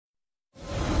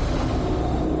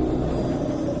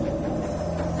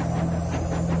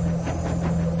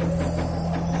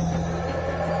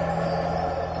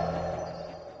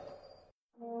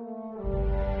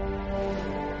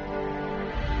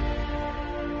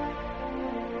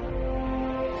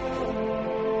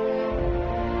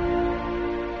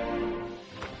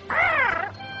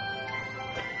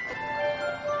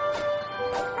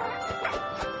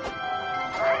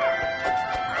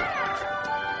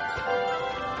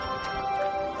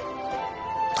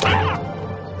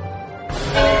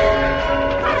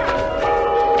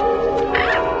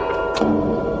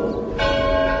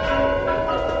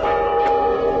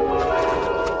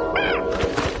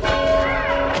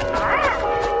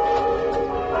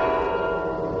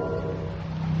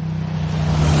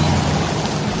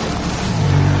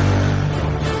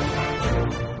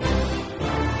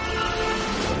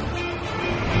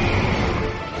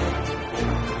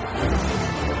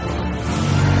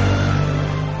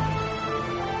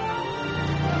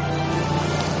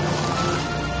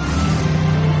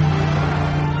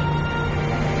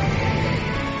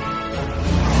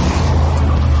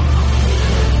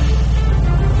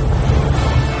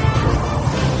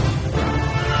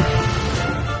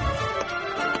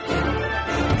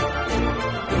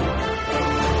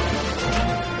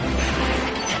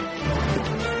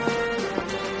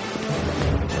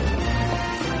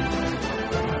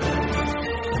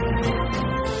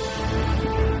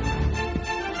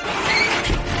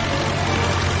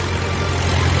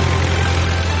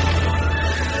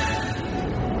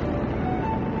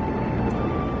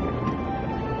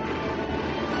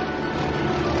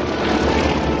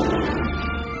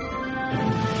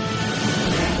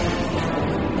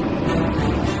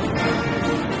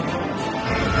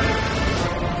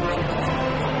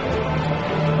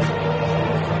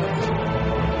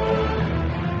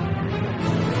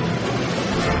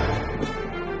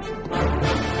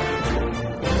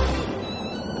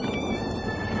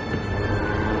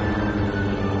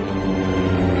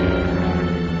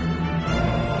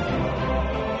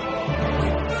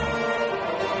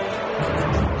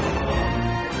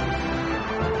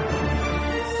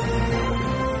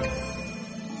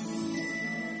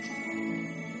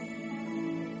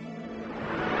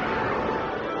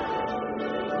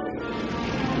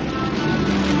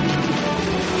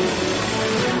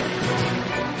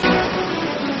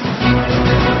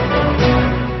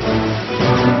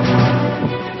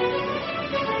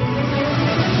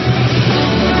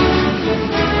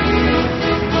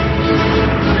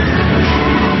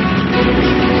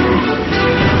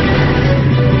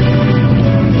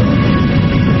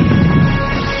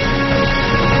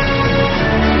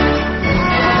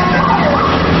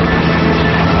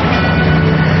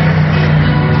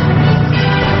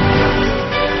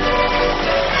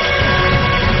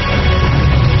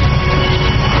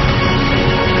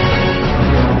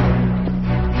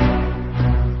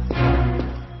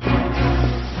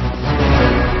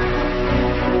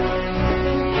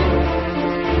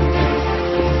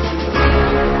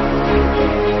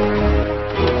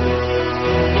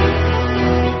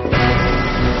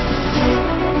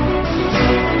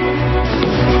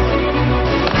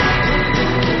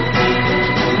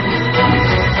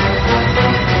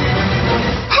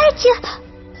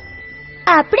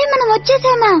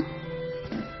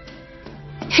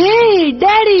హే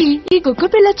daddy, ఈ కుక్క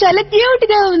పిల్ల చాలా క్యూట్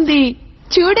గా ఉంది.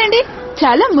 చూడండి,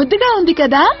 చాలా ముద్దుగా ఉంది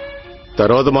కదా.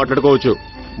 తర్వాత మాట్లాడుకోవచ్చు.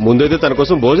 ముందైతే తన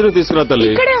కోసం భోజనం తీసుకురా తల్లి.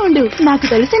 ఇక్కడే ఉండు. నాకు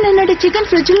తెలిసి నిన్నటి చికెన్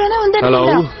ఫ్రిడ్జ్ లోనే ఉంది. హలో,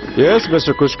 ఎస్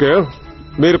మిస్టర్ కుష్కేవ్,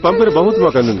 మీరు పంపిన బహుమతి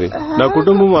మాకు అందింది. నా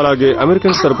కుటుంబం అలాగే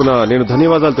అమెరికన్స్ తరపున నేను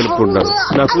ధన్యవాదాలు తెలుపుకుంటున్నాను.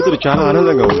 నా కూతురు చాలా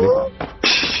ఆనందంగా ఉంది.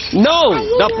 నో,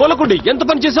 నా పూలకుండి ఎంత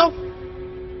పని చేశావు?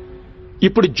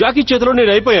 ఇప్పుడు జాకీ చేతిలో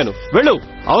నేను అయిపోయాను. వెళ్ళు,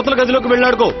 అవతల గదిలోకి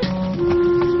వెళ్ళాడుకో.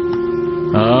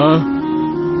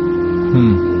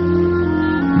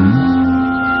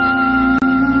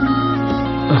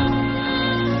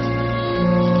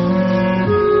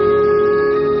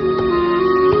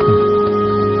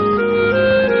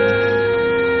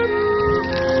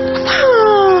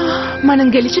 మనం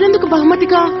గెలిచినందుకు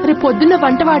బహుమతిగా రేపు పొద్దున్న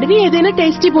వంటవాడిని ఏదైనా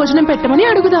టేస్టీ భోజనం పెట్టమని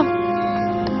అడుగుదాం.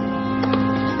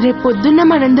 రేపు పొద్దున్న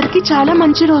మనందరికీ చాలా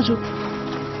మంచి రోజు.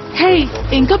 హే,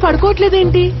 ఇంకా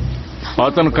పడుకోవట్లేదేంటి?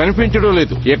 అతను కనిపించడం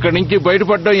లేదు. ఎక్కడి నుంచి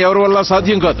బయటపడడం ఎవరి వల్ల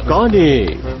సాధ్యం కాదు. కానీ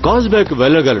కాజ్బ్యాక్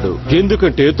వెళ్ళగలడు,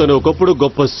 ఎందుకంటే తను ఒకప్పుడు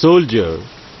గొప్ప సోల్జర్.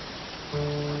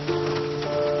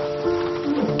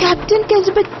 కెప్టెన్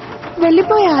కెజ్బెక్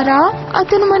వెళ్ళిపోయారా?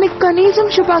 అతను మనకి కనీసం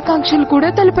శుభాకాంక్షలు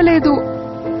కూడా తెలపలేదు.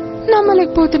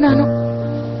 నమ్మలేకపోతున్నాను.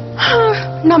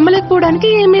 నమ్మలేకపోవడానికి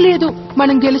ఏమీ లేదు.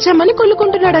 మనం గెలిచామని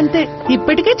కొల్లుకుంటున్నాడంతే.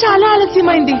 ఇప్పటికే చాలా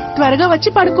ఆలస్యమైంది. త్వరగా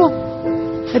వచ్చి పడుకో.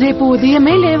 రేపు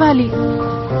ఉదయమే లేవాలి.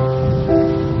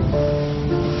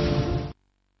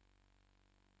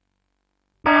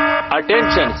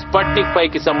 అటెన్షన్, స్పట్నిక్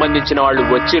పైకి సంబంధించిన వాళ్ళు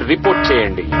వచ్చి రిపోర్ట్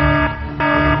చేయండి.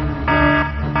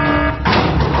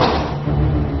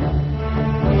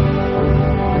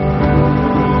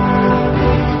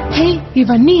 హే,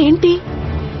 ఇవన్నీ ఏంటి?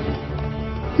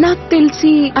 నాకు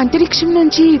తెలిసి అంతరిక్షం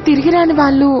నుంచి తిరిగి రాని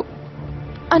వాళ్ళు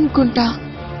అనుకుంటా.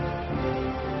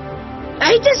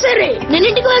 అయితే సరే, నేను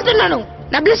ఇంటికి వెళ్తున్నాను.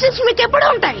 నా బ్లెస్సింగ్స్ మీకు ఎప్పుడు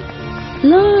ఉంటాయి.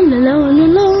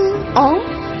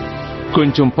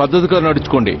 కొంచెం పద్ధతిగా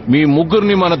నడుచుకోండి. మీ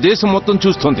ముగ్గురిని మన దేశం మొత్తం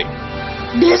చూస్తుంది.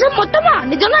 దేశం మొత్తమా?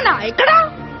 నిజంగానా? ఎక్కడా?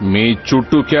 మీ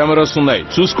చుట్టూ కెమెరాస్ ఉన్నాయి,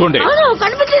 చూసుకోండి. అవును,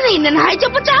 కనిపించింది. నేను హాయ్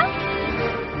చెప్పచ్చా?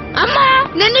 అమ్మా,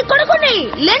 నేను నీ కొడుకుని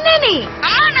లేని.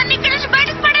 అమ్మా, నన్ను ఇక్కడ నుంచి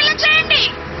బయటకు పడేలా చేయండి.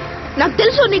 నాకు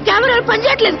తెలుసు నీ కెమెరాలు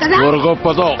పనిచేయట్లేదు కదా.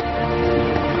 గొప్పదో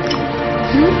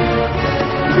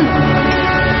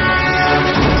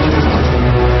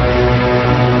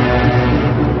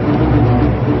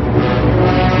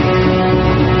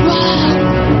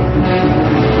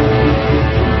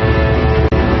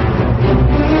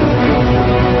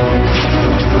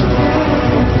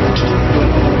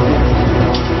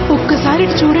ఒక్కసారి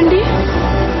చూడండి.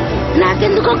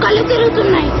 నాకెందుకో కళ్ళు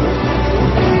తిరుగుతున్నాయి.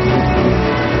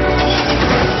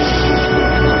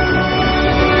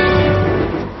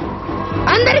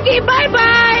 అందరికి బాయ్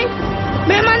బాయ్.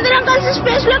 మేమందరం కలిసి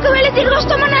స్పేస్ లోకి వెళ్ళి తిరిగి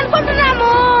వస్తామని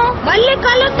అనుకుంటున్నాము. మళ్ళీ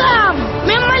కలుద్దాం.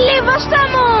 మేము మళ్ళీ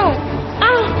వస్తాము.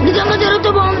 నిజంగా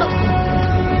జరుగుతూ బాగుండు.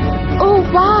 ఓ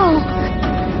వావ్,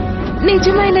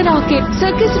 నిజమైన రాకెట్.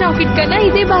 సర్కస్ రాకెట్ కన్నా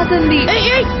ఇదే బాగుంది.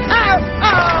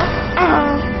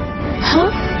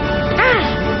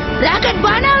 రాకెట్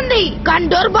బానే ఉంది, కానీ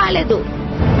డోర్ బాగాలేదు.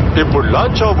 ఇప్పుడు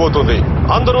లాంచ్ అవబోతుంది.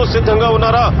 అందరూ సిద్ధంగా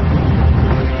ఉన్నారా?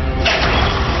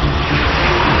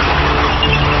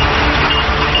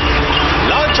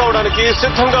 లాంచ్ అవడానికి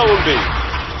సిద్ధంగా ఉంది.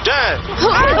 10,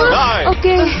 9,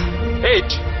 ఓకే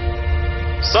 8,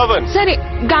 7, సరే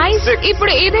గాయ్స్,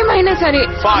 ఇప్పుడు ఏదేమైనా సరే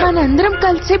మనందరం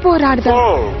కలిసి పోరాడదాం.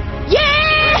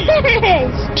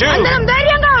 4, అందరం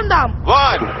ధైర్యంగా ఉందాం.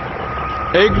 1,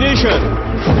 ignition.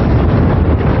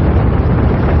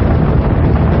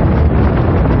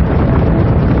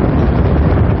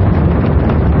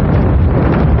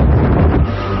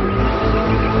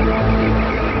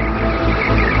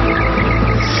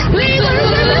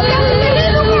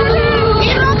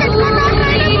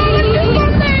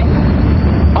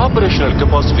 Operational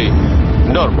capacity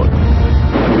normal.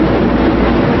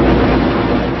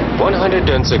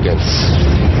 110 seconds.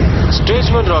 Stage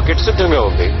 1 rocket సిద్ధంగా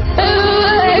ఉంది.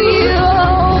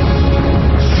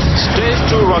 Stage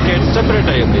 2 రాకెట్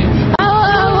సెపరేట్ అయింది.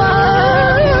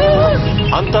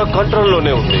 అంతా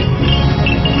కంట్రోల్లోనే ఉంది.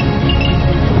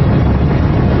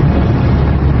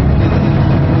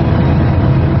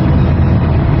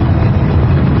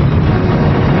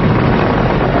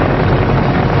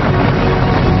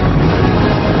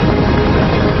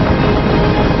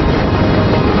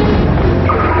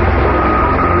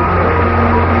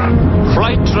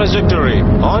 Trajectory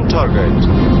on target.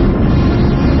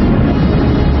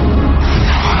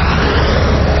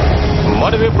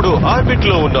 మనం ఇప్పుడు ఆర్బిట్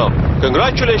లో ఉన్నాం.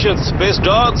 Congratulations space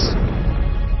dogs.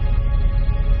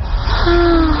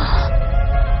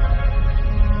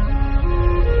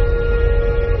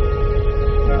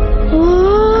 ఓ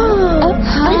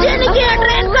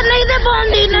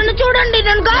అలా చూడండి,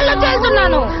 నేను గాల్లో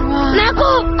తేలుతున్నాను. నాకు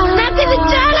ఇది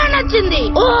చాలా నచ్చింది.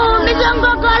 ఓ నిజంగా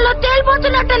గాల్లో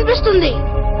తేలిపోతున్నట్టు అనిపిస్తుంది.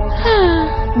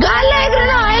 గాల్లో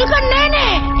ఎగిరిన ఎలుక నేనే.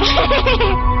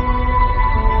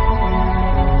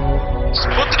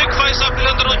 స్పుత్నిక్ 5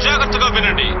 సభ్యులందరూ జాగ్రత్తగా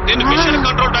వినండి. నేను మిషన్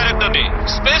కంట్రోల్ డైరెక్టర్ ని.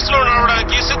 స్పేస్ లో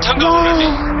నడవడానికి సిద్ధంగా ఉండండి.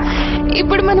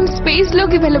 ఇప్పుడు మనం స్పేస్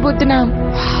లోకి వెళ్ళబోతున్నాం.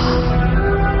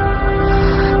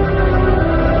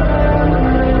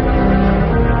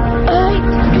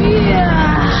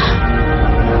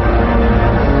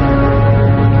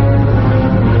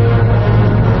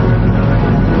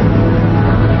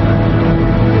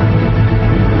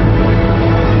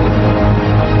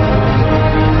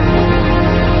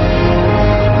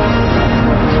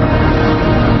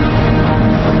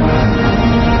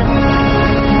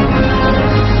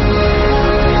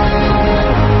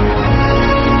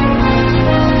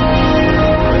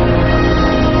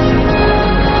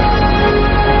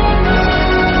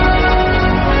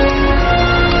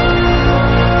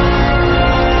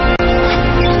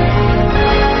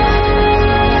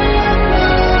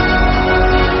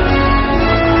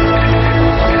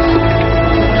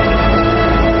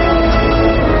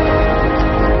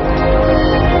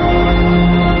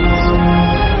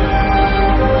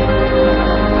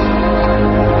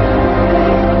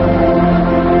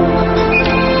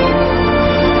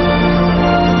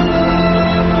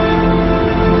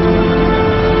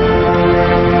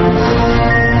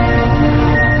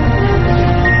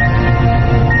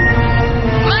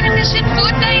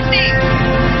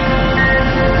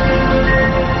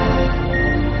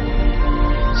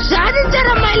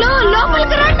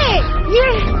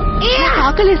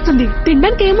 ఆకలిస్తుంది,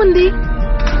 తినడానికి ఏముంది?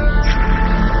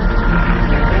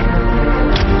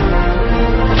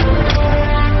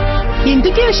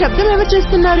 ఇందుకే శబ్దం ఎవరు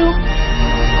చేస్తున్నారు?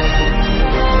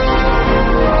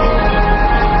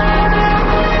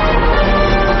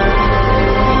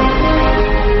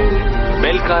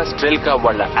 బెల్కా స్ట్రెల్కా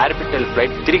వాళ్ళ ఆర్బిటల్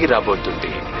ఫ్లైట్ తిరిగి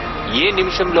రాబోతుంది. ఏ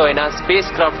నిమిషంలో అయినా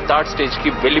స్పేస్ క్రాఫ్ట్ థర్డ్ స్టేజ్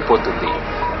కి వెళ్లిపోతుంది.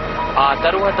 ఆ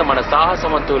తర్వాత మన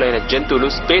సాహసవంతులైన జంతువులు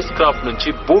స్పేస్ క్రాఫ్ట్ నుంచి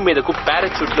భూమి మీదకు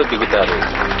పారాచూట్ లో దిగుతారు.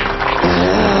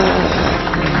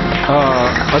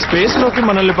 ఆ స్పేస్ లోకి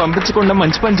మనల్ని పంపించకుండా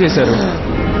మంచి పని చేశారు.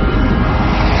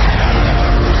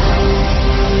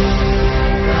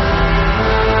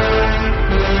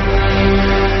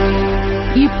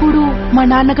 ఇప్పుడు మా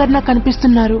నాన్నగారు నాకు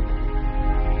కనిపిస్తున్నారు.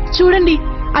 చూడండి,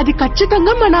 అది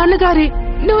ఖచ్చితంగా మా నాన్నగారే.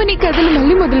 నువ్వు నీ కథలు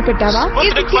మళ్ళీ మొదలు పెట్టావా?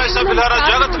 స్పుత్నిక్ 5 సభ్యులారా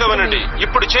జాగ్రత్తగా వినండి.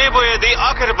 ఇప్పుడు చేయబోయేది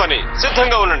ఆఖరి పని.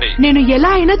 సిద్ధంగా ఉండండి. నేను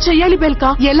ఎలా అయినా చెయ్యాలి బెల్కా,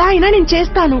 ఎలా అయినా నేను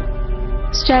చేస్తాను.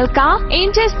 స్టెల్కా, ఏం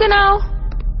చేస్తున్నావు?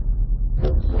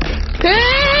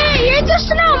 ఏం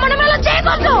చేస్తున్నావు? మనం ఇలా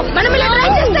చేయకూడదు. మనం ఇలా ట్రై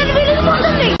చేస్తే అది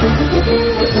విరిగిపోతుంది.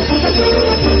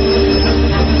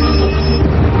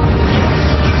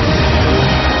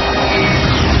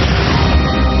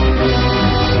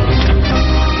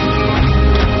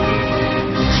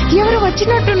 ఎవరు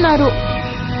వచ్చినట్టున్నారు?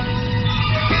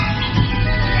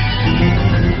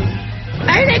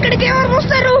 ఆయన ఇక్కడికి ఎవరు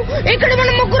వస్తారు? ఇక్కడ మన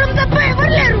ముగ్గురం తప్ప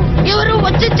ఎవరు లేరు. ఎవరు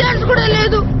వచ్చే ఛాన్స్ కూడా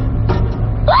లేదు.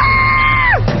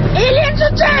 ఏలియన్స్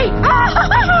వచ్చాయి.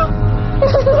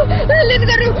 ఏలియన్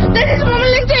గారు, దయచేసి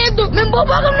మమ్మల్ని ఏం చేయొద్దు. మేము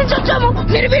భూభాగం నుంచి వచ్చాము.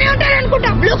 మీరు వినే ఉంటారనుకుంటా.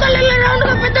 బ్లూ కలర్ లో రౌండ్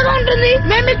గా పెద్దగా ఉంటుంది.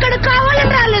 మేము ఇక్కడ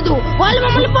కావాలని రాలేదు. వాళ్ళు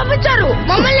మమ్మల్ని పంపించారు.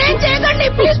 మమ్మల్ని ఏం చేయకండి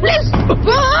ప్లీజ్ ప్లీజ్.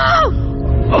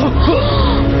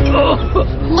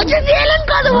 వచ్చేది ఏలియన్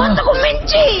కాదు, వంతకు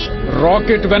మించి.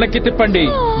 రాకెట్ వెనక్కి తిప్పండి.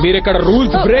 మీరిక్కడ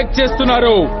రూల్స్ బ్రేక్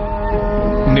చేస్తున్నారు.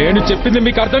 నేను చెప్పింది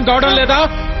మీకు అర్థం కావడం లేదా?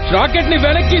 రాకెట్ ని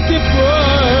వెనక్కి తిప్పు.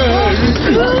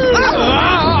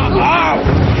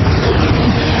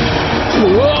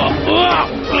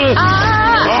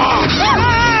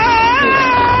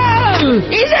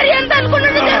 ఈసారి ఎంత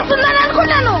అనుకున్నట్టు చేస్తుందని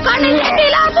అనుకున్నాను, కానీ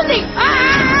ఇలా అవుతుంది.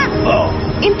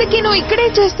 ఇంతకీ నువ్వు ఇక్కడే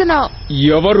చేస్తున్నావు?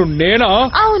 ఎవరు? నేనా?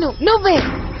 అవును, నువ్వే.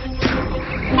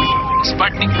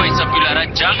 స్పుత్నిక్ 5 సభ్యులారా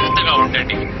జాగ్రత్తగా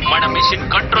ఉండండి. మన మిషన్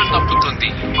కంట్రోల్ తప్పుతుంది.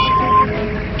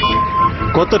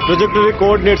 కొత్త ట్రెజెక్టరీ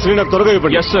కోఆర్డినేట్స్ ని నాకు త్వరగా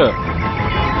ఇవ్వండి. Yes sir.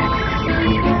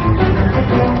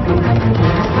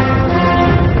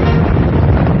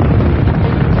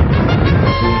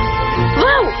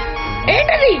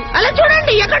 ఏంటది? అలా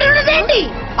చూడండి, ఎక్కడ ఉన్నదేంటి?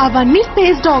 అవన్నీ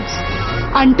స్పేస్ డాగ్స్.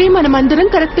 అంటే మనమందరం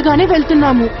కరెక్ట్ గానే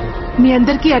వెళ్తున్నాము. మీ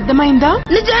అందరికీ అర్థమైందా?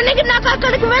 నిజానికి నాకు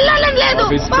అక్కడికి వెళ్ళాలని లేదు.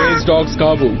 స్పేస్ డాగ్స్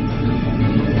కావు,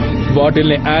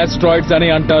 వాటిల్ని ఆస్ట్రాయిడ్స్ అని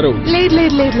అంటారు. లేదు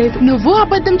లేదు లేదు లేదు, నువ్వు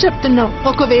అబద్ధం చెప్తున్నావు.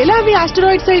 ఒకవేళ అవి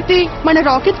ఆస్టరాయిడ్స్ అయితే మన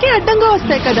రాకెట్ కి అడ్డంగా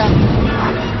వస్తాయి కదా.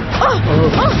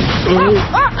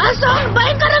 ఆ సౌండ్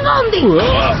భయంకరంగా ఉంది.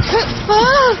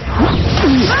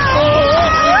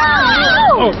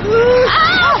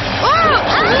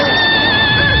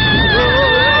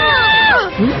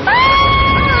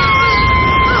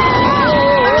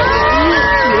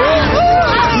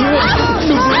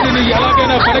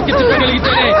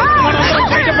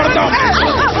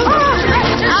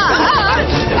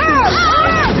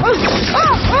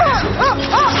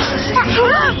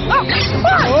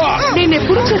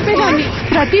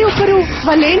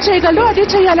 వాళ్ళు ఏం చేయగలరో అదే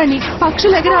చేయాలని.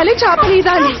 పక్షులు ఎగరాలి, చేపలు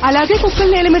ఈదాలి, అలాగే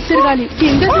కుక్కలు నేల మీద తిరగాలి.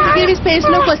 కింద తిరిగేవి స్పేస్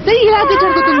లోకి వస్తే ఇలాగే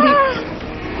జరుగుతుంది.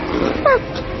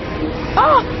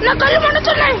 నా కళ్ళు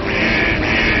మండుతున్నాయి.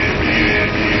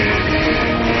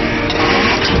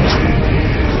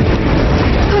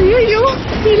 అయ్యో,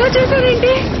 ఇలా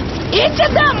చేశారేంటి? ఏం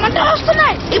చేద్దాం, మంటలు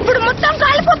వస్తున్నాయి. ఇప్పుడు మొత్తం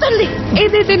కాలిపోతుంది.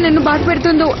 ఏదైతే నిన్ను బాధ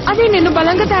పెడుతుందో అదే నిన్ను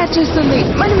బలంగా తయారు చేస్తుంది.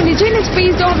 మనం నిజమైన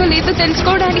స్పేస్ డాగ్ లేదో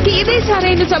తెలుసుకోవడానికి ఇదే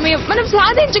సరైన సమయం. మనం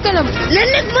సాధించగలం. నేను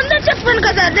నీకు ముందే చెప్పాను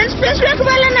కదా, నేను స్పేస్ లోకి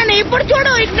వెళ్ళానని. ఇప్పుడు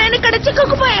చూడు, నేను ఇక్కడ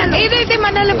చిక్కుకుపోయాను. ఏదైతే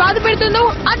మనల్ని బాధ పెడుతుందో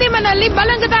అదే మనల్ని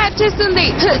బలంగా తయారు చేస్తుంది.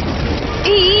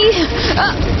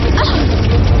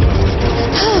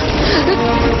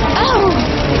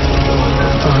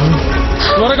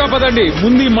 త్వరగా పదండి,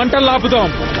 ముందు ఈ మంటలు ఆపుదాం.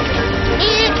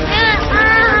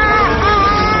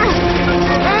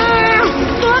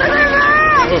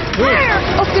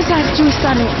 ఒక్కసారి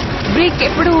చూస్తాను. బ్రేక్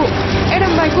ఎప్పుడు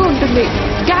ఎడం వైపు ఉంటుంది,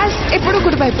 గ్యాస్ ఎప్పుడు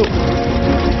కుడివైపు.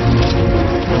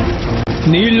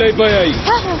 నీళ్లు అయిపోయాయి.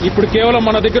 ఇప్పుడు కేవలం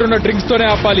మన దగ్గర ఉన్న డ్రింక్స్ తోనే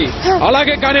ఆపాలి.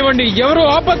 అలాగే కానివ్వండి, ఎవరు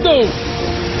ఆపద్దు,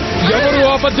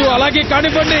 అలాగే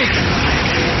కానివ్వండి.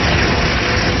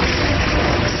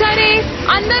 సరే,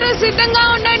 అందరూ సిద్ధంగా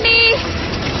ఉండండి.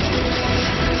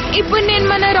 ఇప్పుడు నేను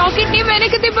మన రాకెట్ ని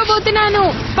వెనక్కి తిప్పబోతున్నాను.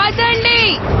 పదండి.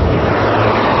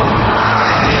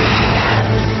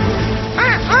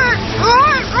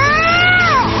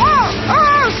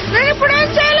 నేను ఇప్పుడు ఏం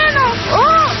చేయలేను.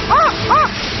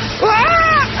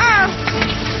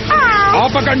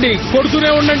 ఆపకండి,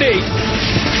 కొడుతూనే ఉండండి.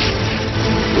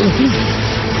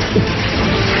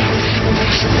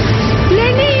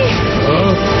 లేని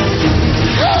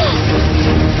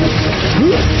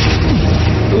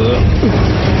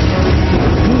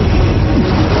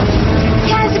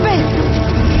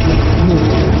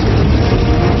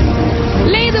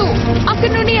లేదు,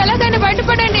 అక్కడి నుండి ఎలాగైనా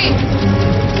బయటపడండి.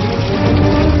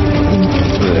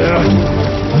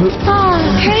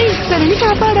 హే, తనని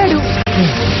కాపాడాడు.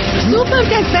 Super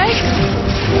castor.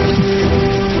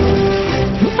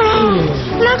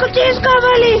 నాకు చీజ్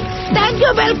కావాలి. థ్యాంక్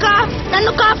యూ బెల్కా,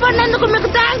 నన్ను కాపాడినందుకు మీకు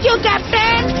థ్యాంక్ యూ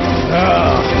కెప్టెన్.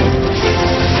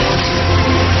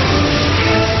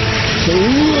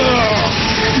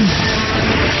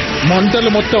 మంటలు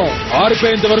మొత్తం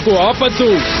ఆరిపోయేంత వరకు ఆపద్దు.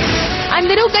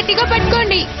 అందరూ గట్టిగా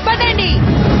పట్టుకోండి. పదండి.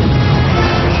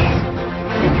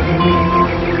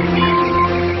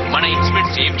 మన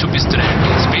ఇన్స్ట్రుమెంట్స్ ఏం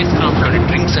చూపిస్తున్నాయంటే స్పేస్ క్రాఫ్ట్ లోని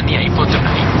డ్రింక్స్ అన్ని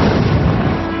అయిపోతున్నాయి.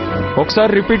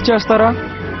 ఒకసారి రిపీట్ చేస్తారా?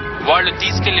 వాళ్ళు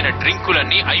తీసుకెళ్లిన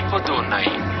డ్రింకులన్నీ అయిపోతూ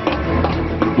ఉన్నాయి.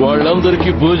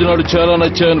 వాళ్ళందరికీ భోజనాలు చాలా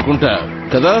నచ్చాయనుకుంటా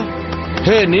కదా.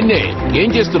 హే, నిన్నే ఏం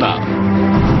చేస్తున్నా?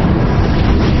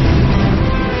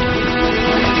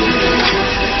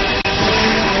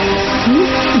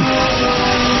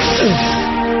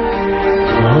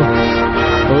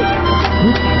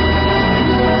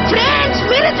 ఫ్రెండ్స్,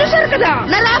 మీరే చూసారు కదా,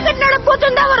 నా రాకెట్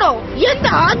నడపబోతుంది. ఎవరో ఎంత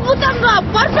అద్భుతంగా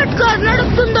పర్ఫెక్ట్ గా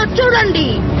నడుపుతుందో చూడండి.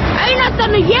 అయినా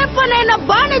తను ఏ పనైనా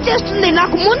బాగానే చేస్తుంది.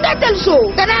 నాకు ముందే తెలుసు.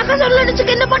 తన ఆకాశంలో నుంచి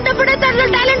కింద పడ్డప్పుడే తనలో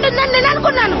టాలెంట్ ఉందని నేను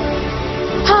అనుకున్నాను.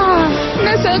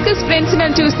 నా సర్కస్ ఫ్రెండ్స్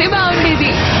నన్ను చూస్తే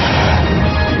బాగుండేది.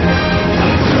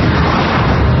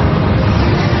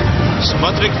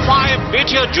 Sputnik 5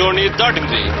 meteor journey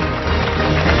దాటింది.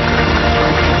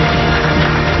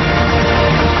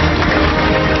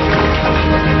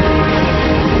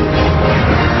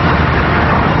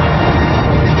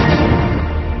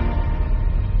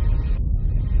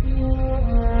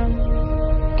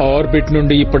 ఆర్బిట్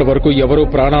నుండి ఇప్పటి వరకు ఎవరూ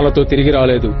ప్రాణాలతో తిరిగి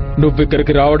రాలేదు. నువ్వు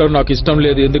ఇక్కడికి రావడం నాకు ఇష్టం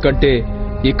లేదు, ఎందుకంటే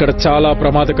ఇక్కడ చాలా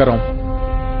ప్రమాదకరం.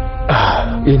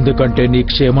 ఎందుకంటే నీ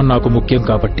క్షేమం నాకు ముఖ్యం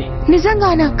కాబట్టి.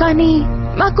 నిజంగానా? కానీ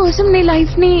మా కోసం నీ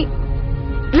లైఫ్ ని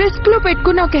రిస్క్ లో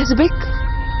పెట్టుకున్నావు కెస్బెక్.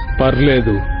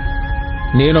 పర్లేదు,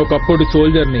 నేను ఒకప్పుడు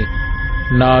సోల్జర్ని.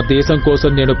 నా దేశం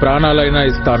కోసం నేను ప్రాణాలైనా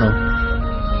ఇస్తాను.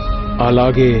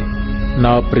 అలాగే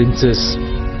నా ప్రిన్సెస్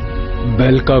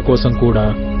బెల్కా కోసం కూడా.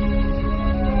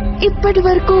 ఇప్పటి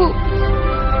వరకు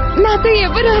నాతో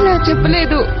ఎవరు అలా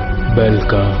చెప్పలేదు.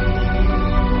 బెల్కా,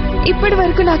 ఇప్పటి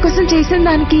వరకు నా కోసం చేసిన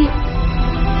దానికి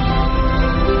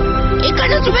ఇక్కడ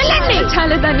నుంచి వెళ్ళండి.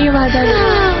 చాలా ధన్యవాదాలు.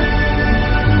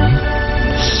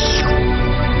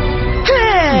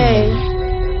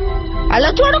 అలా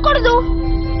చూడకూడదు.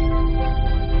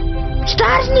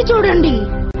 స్టార్స్ ని చూడండి,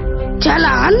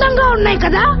 చాలా అందంగా ఉన్నాయి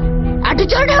కదా. అటు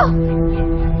చూడు,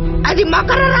 అది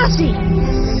మకర రాశి.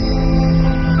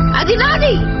 అది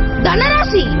నాది,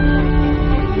 ధనరాశి.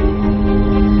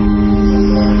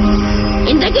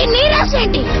 ఇంతకీ నీ రాశి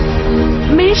ఏంటి?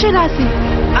 మేషరాశి.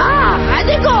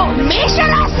 అదిగో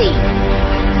మేషరాశి.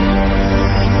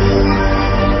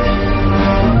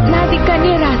 నాది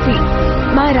కన్య రాశి.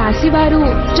 మా రాశి వారు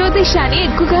జ్యోతిష్యాన్ని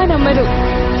ఎక్కువగా నమ్మరు.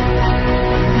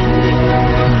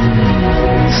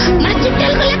 నా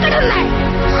చిట్టెలుగులు ఎక్కడున్నాయి?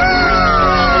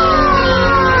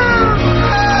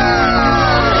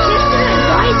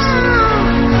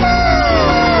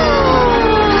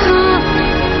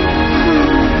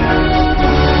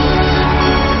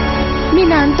 మీ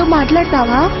నాన్నతో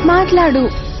మాట్లాడతావా? మాట్లాడు,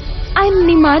 ఆయన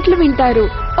నీ మాటలు వింటారు.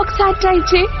 ఒకసారి ట్రై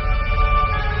చేయి.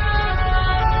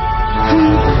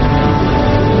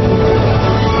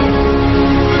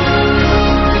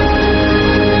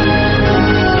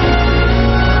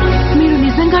 మీరు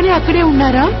నిజంగానే అక్కడే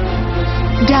ఉన్నారా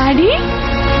డాడీ?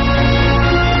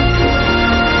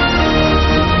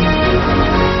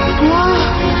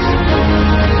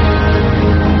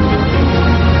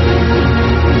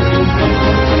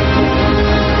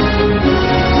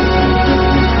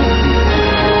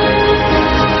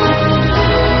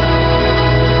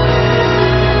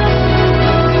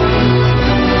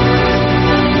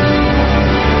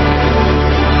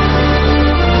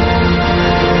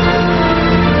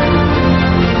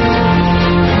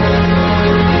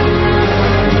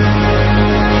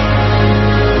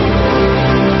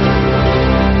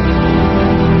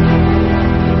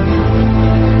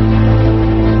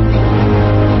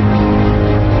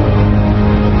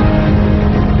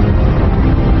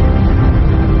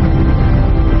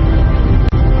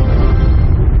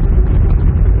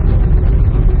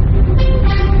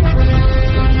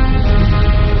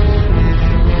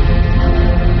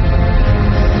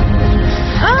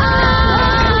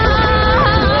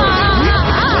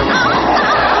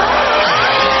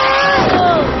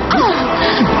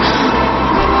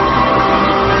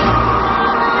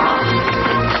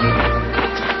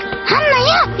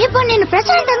 ఇప్పుడు నేను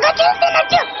ప్రశాంతంగా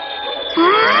చేస్తున్నట్టు.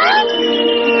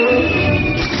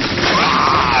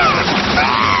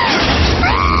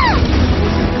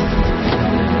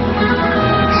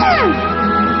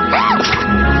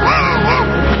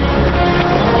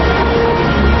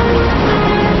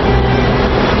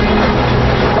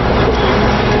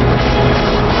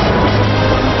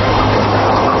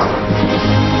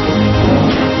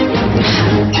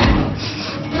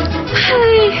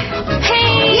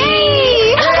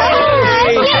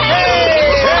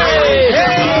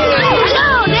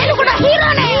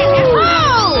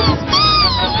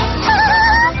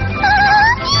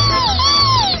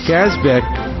 Cash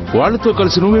back. వాళ్ళతో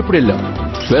కలిసి నువ్వు ఎప్పుడు వెళ్ళావు?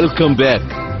 Welcome back.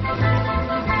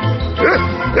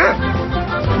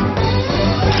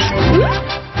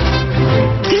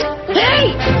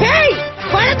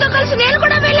 వాళ్ళతో కలిసి నేను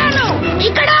కూడా వెళ్ళాను.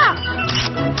 ఇక్కడ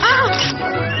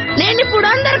నేను ఇప్పుడు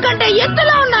అందరికంటే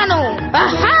ఎత్తులో ఉన్నాను.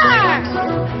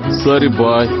 సారీ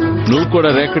బాయ్, నువ్వు కూడా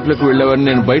ర్యాకెట్లకు వెళ్ళావని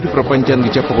నేను బయట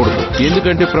ప్రపంచానికి చెప్పకూడదు.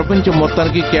 ఎందుకంటే ప్రపంచం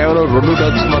మొత్తానికి కేవలం 2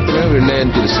 డాగ్స్ మాత్రమే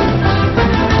వెళ్ళాయని తెలుసు.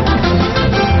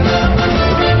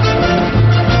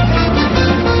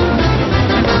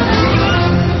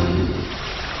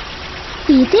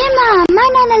 ఇదే మా అమ్మా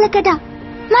నాన్నల కదా.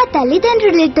 మా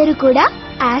తల్లిదండ్రులిద్దరు కూడా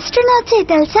ఆస్ట్రోనాట్సే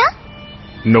తెలుసా?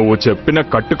 నువ్వు చెప్పిన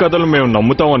కట్టుకథలు మేము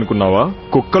నమ్ముతాం అనుకున్నావా?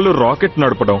 కుక్కలు రాకెట్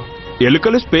నడపడం,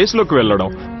 ఎలుకలు స్పేస్ లోకి వెళ్లడం,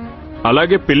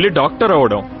 అలాగే పిల్లి డాక్టర్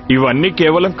అవడం, ఇవన్నీ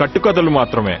కేవలం కట్టుకథలు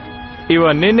మాత్రమే.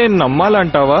 ఇవన్నీ నేను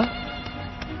నమ్మాలంటావా?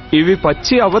 ఇవి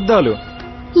పచ్చి అబద్ధాలు.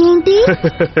 ఏంటి?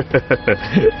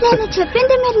 నేను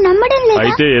చెప్పింది మీరు నమ్మడం లేదా?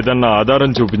 అయితే ఏదన్నా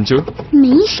ఆధారం చూపించు.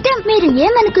 మీ ఇష్టం, మీరు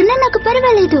ఏమనుకున్నా నాకు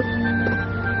పర్వాలేదు.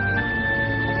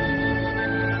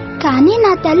 కానీ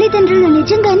నా తల్లిదండ్రులు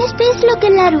నిజంగానే స్పేస్ లోకి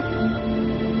వెళ్లారు.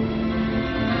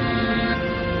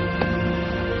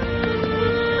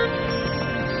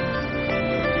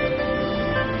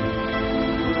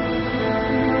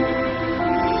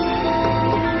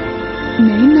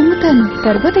 నేను నమ్ముతాను.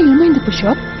 తర్వాత ఏమైంది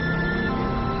పుషప్?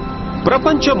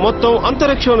 ప్రపంచం మొత్తం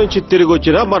అంతరిక్షం నుంచి తిరిగి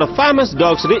వచ్చిన మన ఫేమస్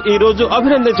డాగ్స్ ని ఈ రోజు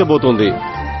అభినందించబోతుంది.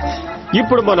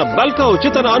 ఇప్పుడు మన బల్కా వచ్చి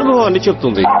తన అనుభవాన్ని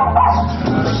చెప్తుంది.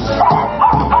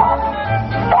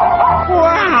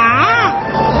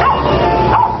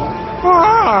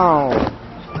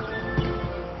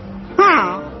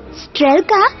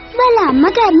 స్ట్రెల్కా వాళ్ళ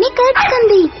అమ్మగారిని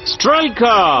కలుపుతుంది.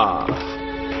 స్ట్రైకా,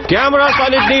 కెమెరాస్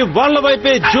అన్నిటిని వాళ్ళ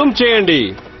వైపే జూమ్ చేయండి.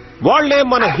 వాళ్లే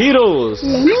మన హీరోస్.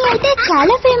 లెనీ అయితే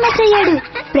చాలా ఫేమస్ అయ్యాడు.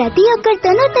 ప్రతి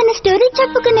ఒక్కరితోనూ తన స్టోరీ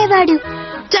చెప్పుకునేవాడు.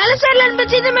 చాలా సార్లు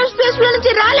అనిపించింది మేము స్పేస్ లో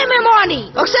నుంచి రాలేమేమో అని.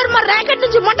 ఒకసారి మా ర్యాకెట్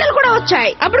నుంచి మంటలు కూడా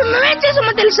వచ్చాయి. అప్పుడు మేమేం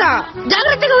చేసామో తెలుసా?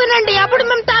 జాగ్రత్తగా వినండి. అప్పుడు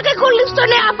మేము తాగే కూల్ డ్రింక్స్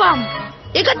తోనే ఆపాం.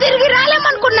 ఇక తిరిగి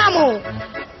రాలేమనుకున్నాము.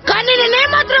 కానీ నేనే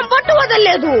మాత్రం పట్టు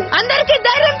వదలలేదు. అందరికీ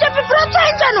ధైర్యం చెప్పి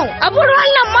ప్రోత్సహించాను. అప్పుడు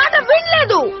వాళ్ళ మాట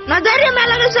వినలేదు. నా ధైర్యం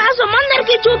ఎలాగ సాహసం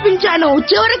అందరికీ చూపించాను.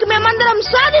 చివరికి మేమందరం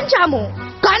సాధించాము.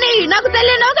 కానీ నాకు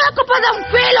తెలియని ఒక పదం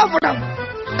ఫెయిల్ అవ్వడం.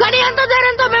 కానీ అంత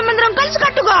ధైర్యంతో మేమందరం కలిసి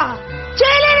కట్టుగా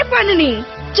చేయలేని పనిని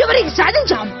చివరికి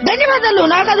సాధించాం. ధన్యవాదాలు.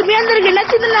 నాకు అది మీ అందరికి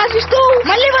నచ్చిందని ఆశిస్తూ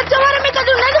మళ్ళీ వచ్చే వారం మీకు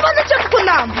అది నది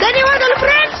చెప్పుకుందాం. ధన్యవాదాలు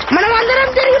ఫ్రెండ్స్. మనం అందరం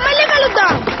తిరిగి మళ్ళీ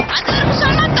కలుద్దాం. అందరం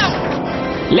సమ్మతం.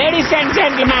 Ladies and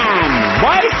gentlemen,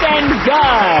 boys and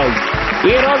girls,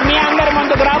 ఈ రోజు మీ అందరి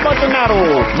ముందుకు రాబోతున్నారు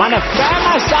మన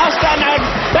ఫేమస్ ఆస్ట్రోనట్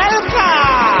తెల్కా.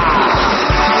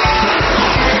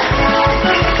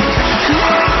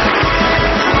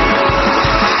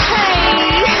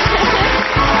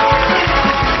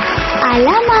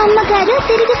 అలా మా అమ్మగారు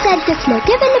తిరిగి సర్కస్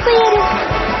లోకి వెళ్ళిపోయారు.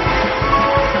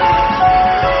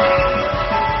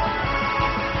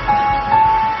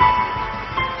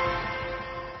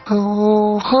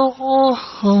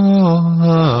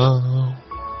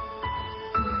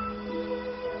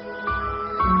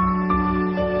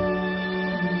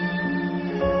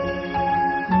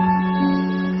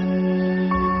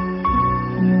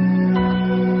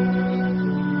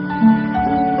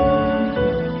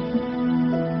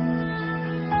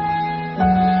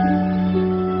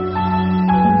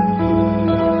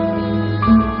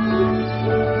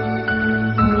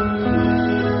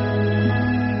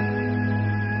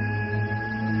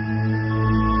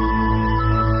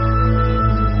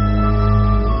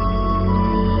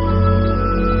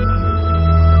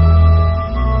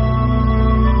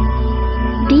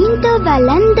 దీంతో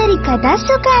వాళ్ళందరి కథ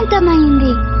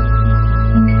సుఖాంతమైంది.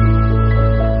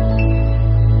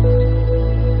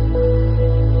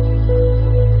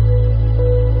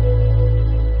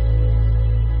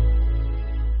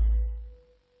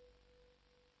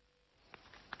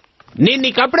 నేను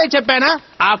నీకప్పుడే చెప్పానా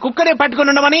ఆ కుక్కనే పట్టుకుని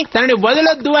ఉండమని, తనని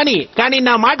వదలొద్దు అని. కానీ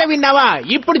నా మాట విన్నావా?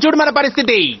 ఇప్పుడు చూడు మన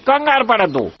పరిస్థితి. కంగారు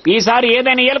పడద్దు, ఈసారి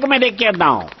ఏదైనా ఎలుక మీద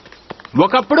ఎక్కేద్దాం.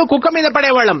 ఒకప్పుడు కుక్క మీద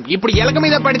పడేవాళ్ళం, ఇప్పుడు ఎలక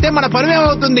మీద పడితే మన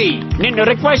పరువేమవుతుంది. నిన్ను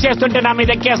రిక్వెస్ట్ చేస్తుంటే నా మీద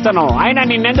ఎక్కేస్తాను. అయినా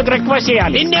నిన్నెందుకు రిక్వెస్ట్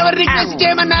చేయాలి? నిన్నెవరు రిక్వెస్ట్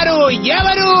చేయమన్నారు?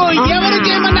 ఎవరు ఎవరు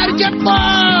చేయమన్నారు చెప్పు.